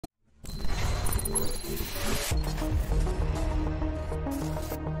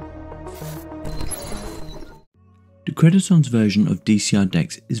Decrediton's version of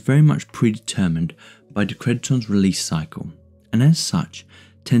DCRDEX is very much predetermined by Decrediton's release cycle, and as such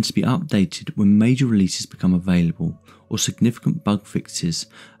tends to be updated when major releases become available or significant bug fixes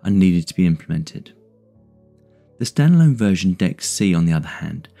are needed to be implemented. The standalone version dexc, on the other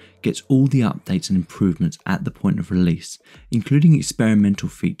hand, gets all the updates and improvements at the point of release, including experimental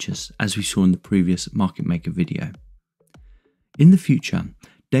features as we saw in the previous Market Maker video. In the future,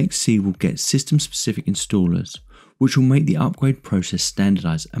 dexc will get system-specific installers, which will make the upgrade process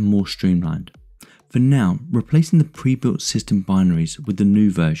standardized and more streamlined. For now, replacing the pre-built system binaries with the new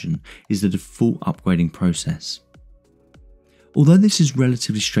version is the default upgrading process. Although this is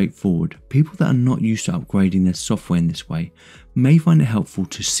relatively straightforward, people that are not used to upgrading their software in this way may find it helpful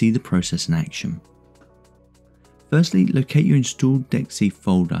to see the process in action. Firstly, locate your installed dexc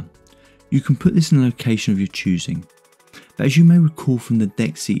folder. You can put this in a location of your choosing, but as you may recall from the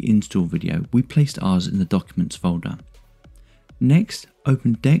dexc install video, we placed ours in the documents folder. Next,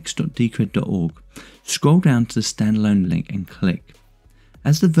 open dex.decred.org, scroll down to the standalone link and click.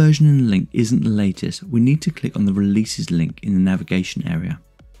 As the version in the link isn't the latest, we need to click on the releases link in the navigation area,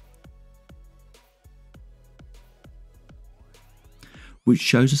 which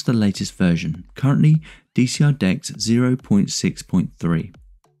shows us the latest version, currently DCRDEX 0.6.3.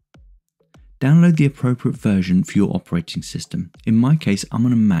 Download the appropriate version for your operating system. In my case, I'm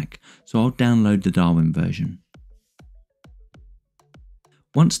on a Mac, so I'll download the Darwin version.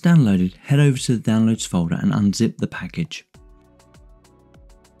 Once downloaded, head over to the downloads folder and unzip the package.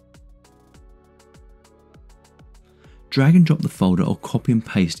 Drag and drop the folder or copy and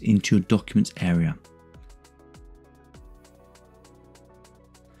paste into your documents area.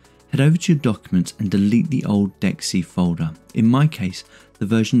 Head over to your documents and delete the old dexc folder, in my case the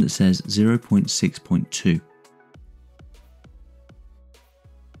version that says 0.6.2.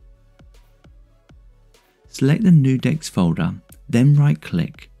 Select the new dex folder, then right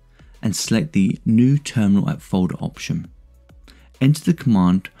click and select the new terminal at folder option. Enter the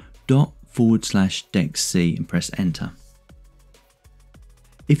command /dexc and press enter.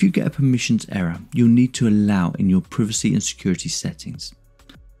 If you get a permissions error, you'll need to allow in your privacy and security settings.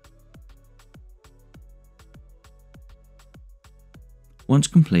 Once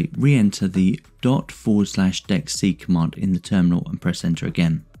complete, re-enter the /dexc command in the terminal and press enter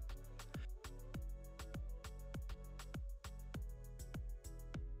again.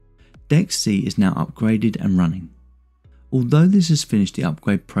 dexc is now upgraded and running. Although this has finished the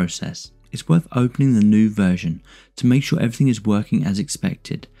upgrade process, it's worth opening the new version to make sure everything is working as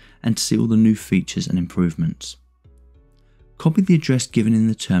expected and to see all the new features and improvements. Copy the address given in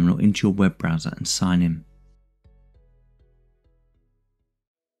the terminal into your web browser and sign in.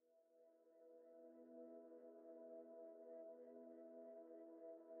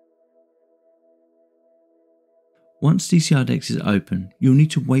 Once DCRDEX is open, you'll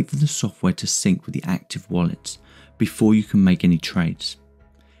need to wait for the software to sync with the active wallets before you can make any trades.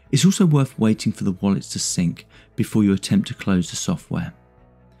 It's also worth waiting for the wallets to sync before you attempt to close the software.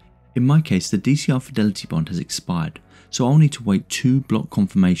 In my case, the DCR Fidelity bond has expired, so I'll need to wait 2 block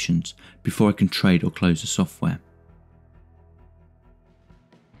confirmations before I can trade or close the software.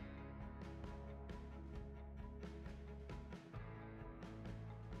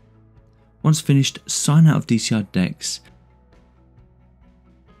 Once finished, sign out of DCRDEX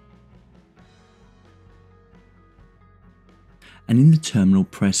and in the terminal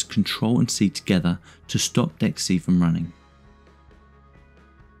press Ctrl and C together to stop dexc from running.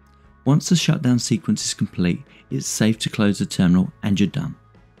 Once the shutdown sequence is complete, it's safe to close the terminal and you're done.